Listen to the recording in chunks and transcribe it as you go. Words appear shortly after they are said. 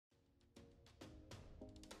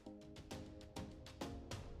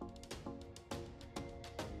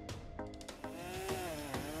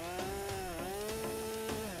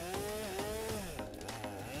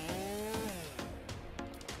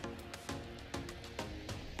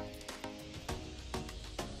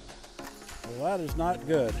Well, that is not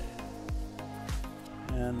good.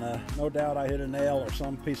 And no doubt I hit a nail or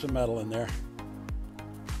some piece of metal in there.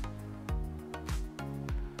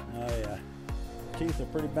 Oh yeah, teeth are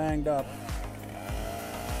pretty banged up.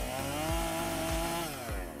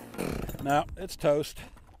 Now it's toast.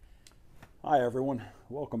 Hi everyone,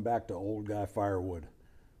 welcome back to Old Guy Firewood.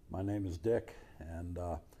 My name is Dick, and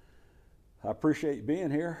I appreciate you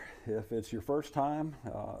being here. If it's your first time,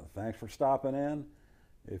 thanks for stopping in.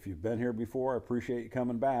 If you've been here before, I appreciate you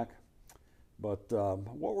coming back. But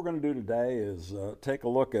what we're going to do today is take a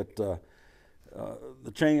look at the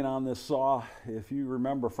chain on this saw. If you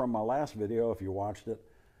remember from my last video, if you watched it,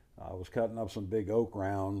 I was cutting up some big oak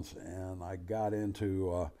rounds, and I got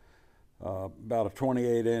into about a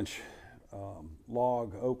 28-inch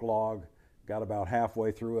oak log, got about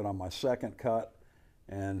halfway through it on my second cut,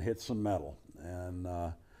 and hit some metal.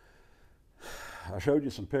 And I showed you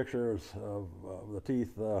some pictures of the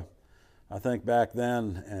teeth, I think back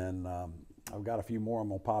then, and I've got a few more I'm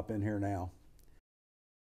going to pop in here now.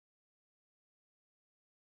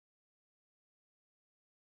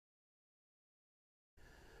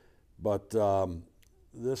 But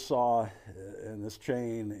this saw and this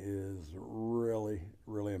chain is really,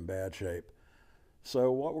 really in bad shape.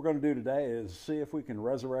 So what we're going to do today is see if we can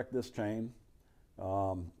resurrect this chain,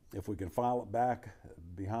 if we can file it back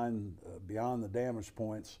beyond the damage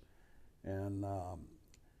points, and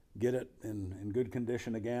get it in good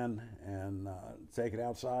condition again, and take it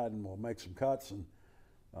outside, and we'll make some cuts and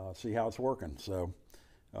see how it's working. So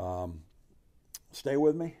stay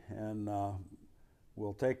with me, and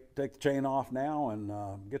we'll take the chain off now and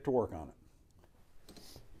get to work on it.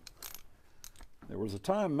 There was a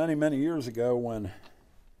time many years ago when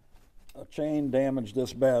a chain damaged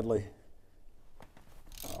this badly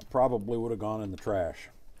probably would have gone in the trash.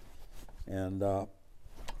 And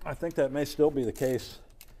I think that may still be the case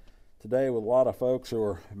today with a lot of folks who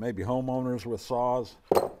are maybe homeowners with saws,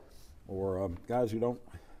 or guys who don't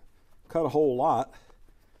cut a whole lot.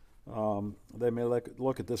 They may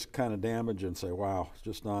look at this kind of damage and say, wow, it's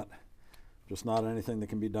just not anything that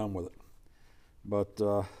can be done with it. But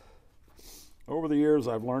over the years,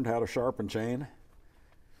 I've learned how to sharpen chain,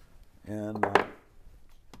 and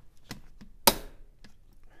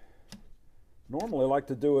normally I like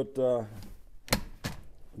to do it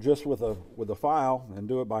just with a file and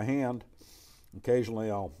do it by hand. Occasionally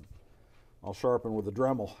I'll sharpen with a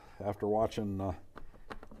Dremel after watching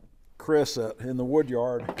Chris in the wood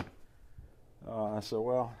yard. I said,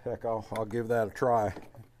 well, heck, I'll give that a try.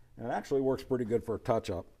 And it actually works pretty good for a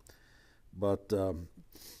touch-up. But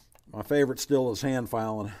my favorite still is hand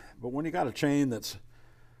filing. But when you got a chain that's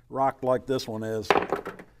rocked like this one is,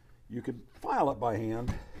 you could file it by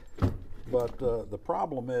hand. But the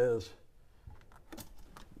problem is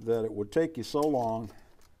that it would take you so long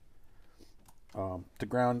to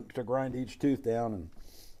grind each tooth down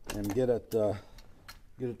and get it to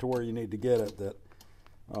where you need to get it, that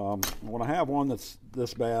when I have one that's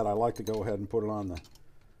this bad, I like to go ahead and put it on the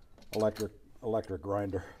electric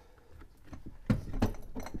grinder.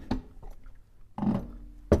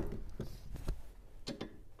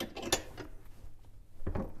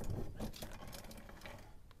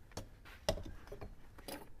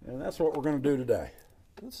 And that's what we're going to do today.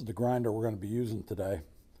 This is the grinder we're going to be using today.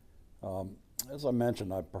 As I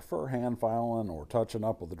mentioned, I prefer hand filing or touching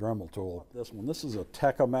up with the Dremel tool. This is a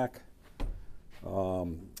Tecomec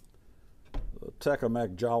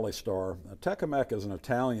Jolly Star. Tecomec is an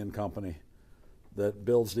Italian company that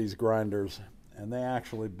builds these grinders, and they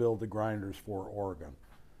actually build the grinders for Oregon.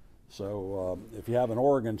 So if you have an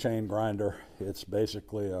Oregon chain grinder, it's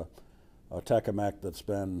basically a Tecomec that's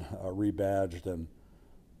been rebadged and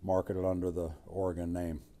marketed under the Oregon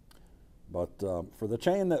name. But for the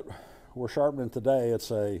chain that we're sharpening today, it's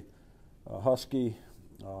a Husky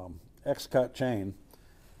X-cut chain,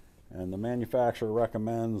 and the manufacturer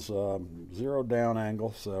recommends 0 down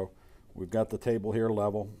angle. So we've got the table here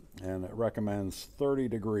level, and it recommends 30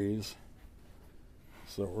 degrees.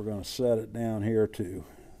 So we're going to set it down here to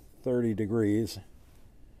 30 degrees,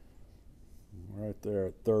 right there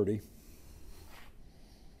at 30,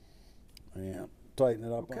 and tighten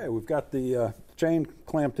it up. Okay, we've got the chain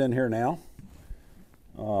clamped in here now.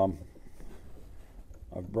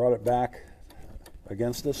 I've brought it back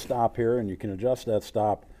against this stop here, and you can adjust that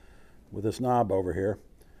stop with this knob over here.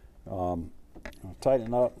 I'll tighten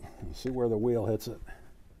it up and see where the wheel hits it.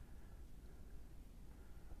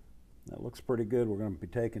 That looks pretty good. We're going to be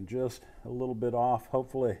taking just a little bit off,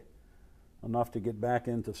 hopefully enough to get back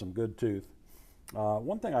into some good tooth.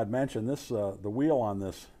 One thing I'd mention, the wheel on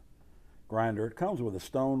this grinder, it comes with a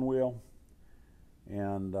stone wheel,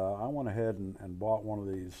 and I went ahead and bought one of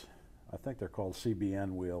these I think they're called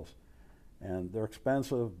CBN wheels. And they're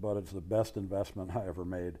expensive, but it's the best investment I ever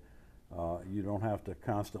made. You don't have to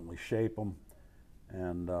constantly shape them,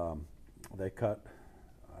 and they cut,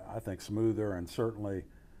 I think, smoother and certainly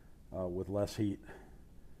with less heat.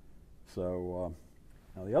 So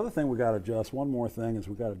now the other thing we got to adjust, one more thing, is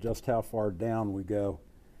we got to adjust how far down we go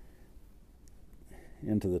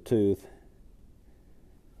into the tooth.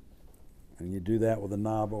 And you do that with a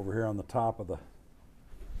knob over here on the top of the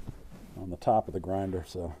grinder.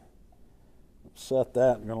 So set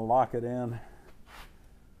that. I'm going to lock it in.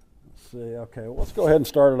 Let's see. Okay, well, let's go ahead and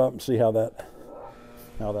start it up and see how that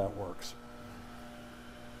works.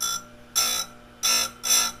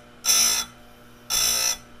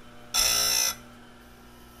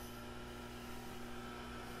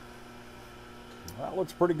 That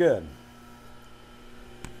looks pretty good.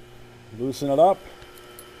 Loosen it up.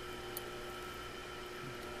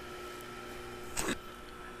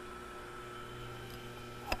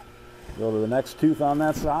 Go to the next tooth on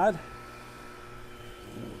that side,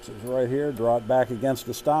 which is right here. Draw it back against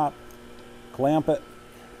the stop, clamp it.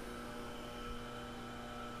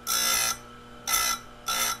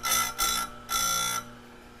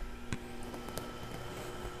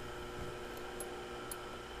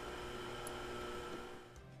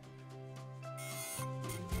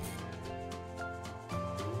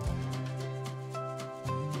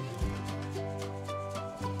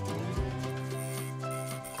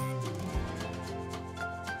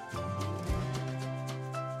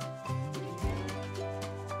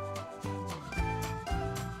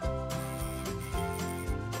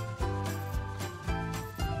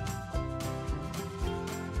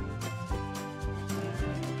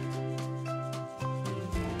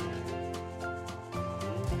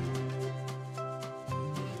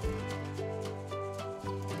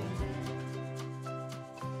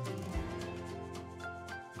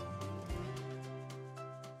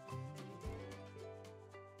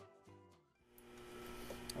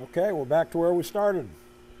 Okay, we're back to where we started.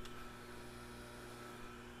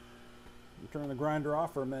 We'll turn the grinder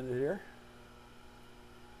off for a minute here.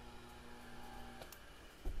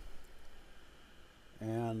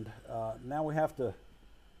 And now we have to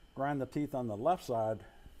grind the teeth on the left side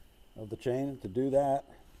of the chain. To do that,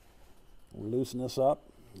 we loosen this up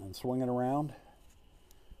and swing it around.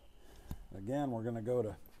 Again, we're going to go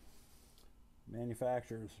to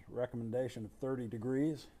manufacturer's recommendation of 30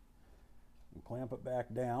 degrees. And clamp it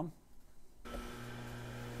back down. I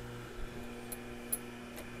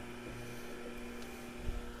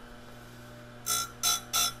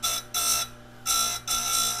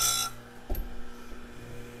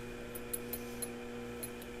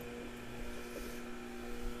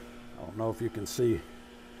don't know if you can see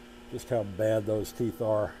just how bad those teeth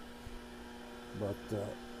are, but the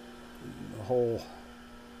whole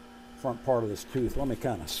front part of this tooth, let me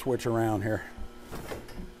kind of switch around here.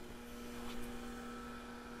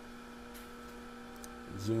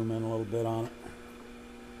 Zoom in a little bit on it.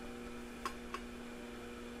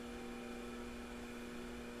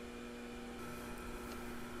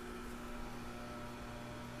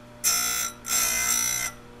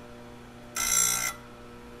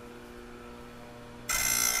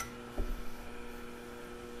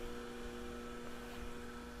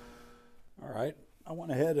 All right, I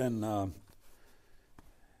went ahead and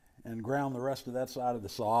ground the rest of that side of the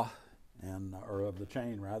saw, or of the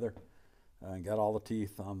chain rather. And got all the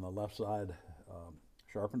teeth on the left side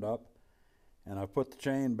sharpened up, and I've put the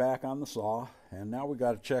chain back on the saw. And now we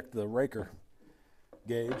got to check the raker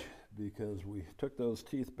gauge, because we took those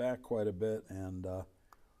teeth back quite a bit, and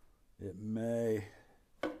it may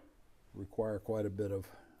require quite a bit of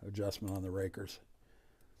adjustment on the rakers.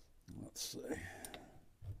 Let's see.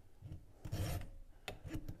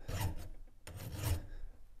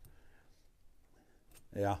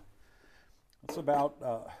 Yeah, it's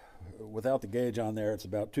about without the gauge on there, it's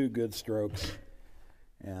about 2 good strokes,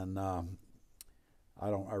 and I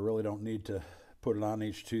really don't need to put it on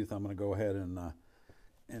each tooth. I'm going to go ahead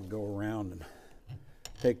and go around and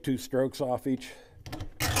take 2 strokes off each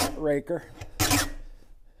raker.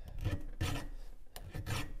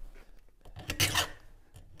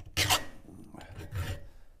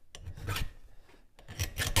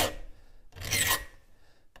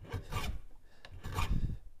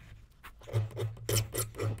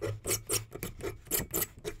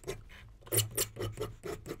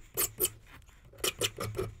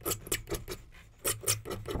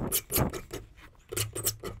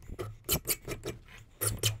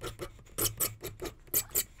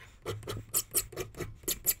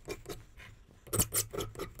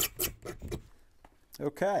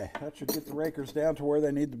 Okay, that should get the rakers down to where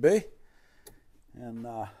they need to be. And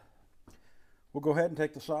We'll go ahead and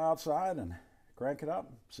take the saw outside and crank it up,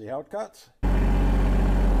 see how it cuts.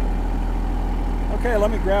 Okay, let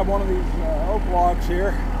me grab one of these oak logs here,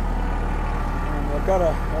 and we'll cut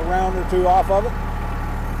a round or two off of it.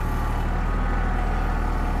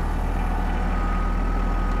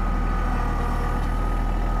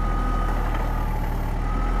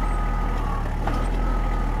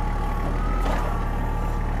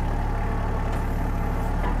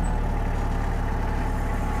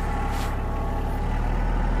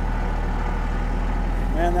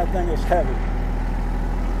 Man, that thing is heavy.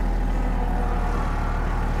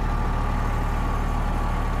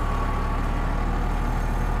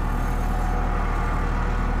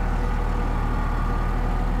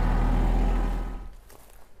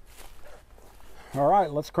 All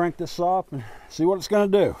right, let's crank this saw up and see what it's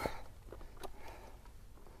going to do.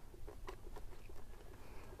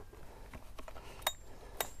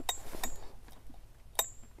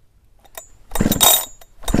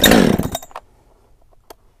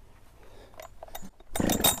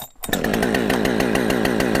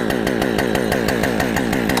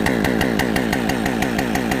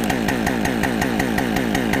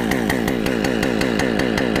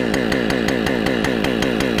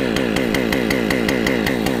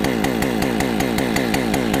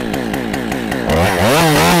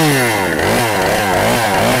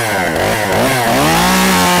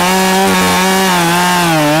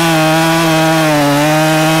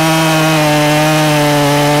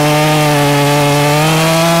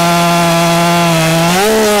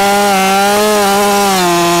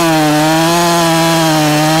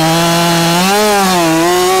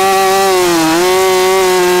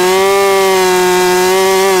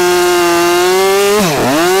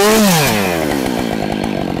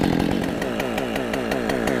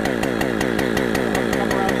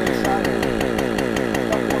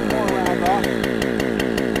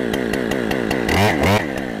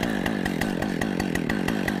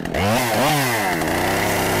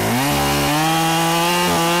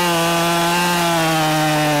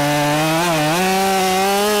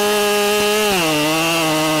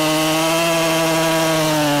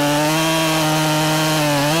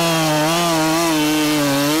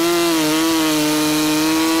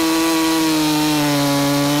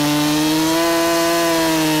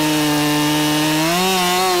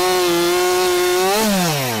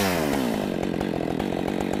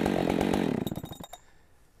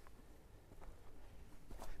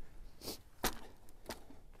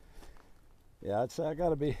 Yeah, I'd say I got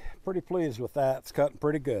to be pretty pleased with that. It's cutting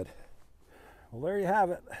pretty good. Well, there you have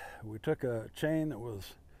it. We took a chain that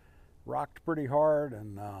was rocked pretty hard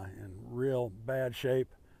and in real bad shape,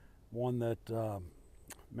 one that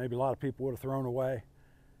maybe a lot of people would have thrown away,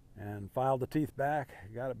 and filed the teeth back,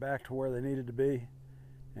 got it back to where they needed to be,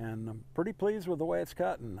 and I'm pretty pleased with the way it's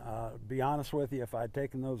cutting. To be honest with you, if I'd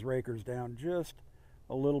taken those rakers down just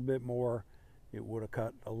a little bit more, it would have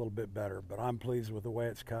cut a little bit better, but I'm pleased with the way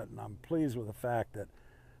it's cut, and I'm pleased with the fact that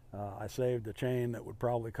I saved a chain that would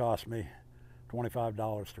probably cost me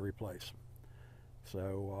 $25 to replace.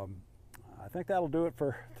 So I think that'll do it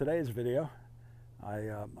for today's video.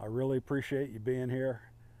 I really appreciate you being here.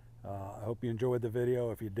 I hope you enjoyed the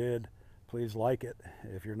video. If you did, please like it.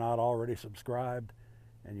 If you're not already subscribed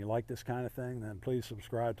and you like this kind of thing, then please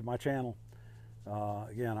subscribe to my channel.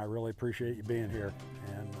 Again, I really appreciate you being here,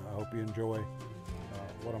 and I hope you enjoy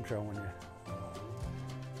what I'm showing you.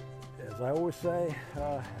 As I always say,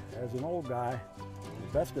 as an old guy, the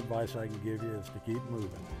best advice I can give you is to keep moving.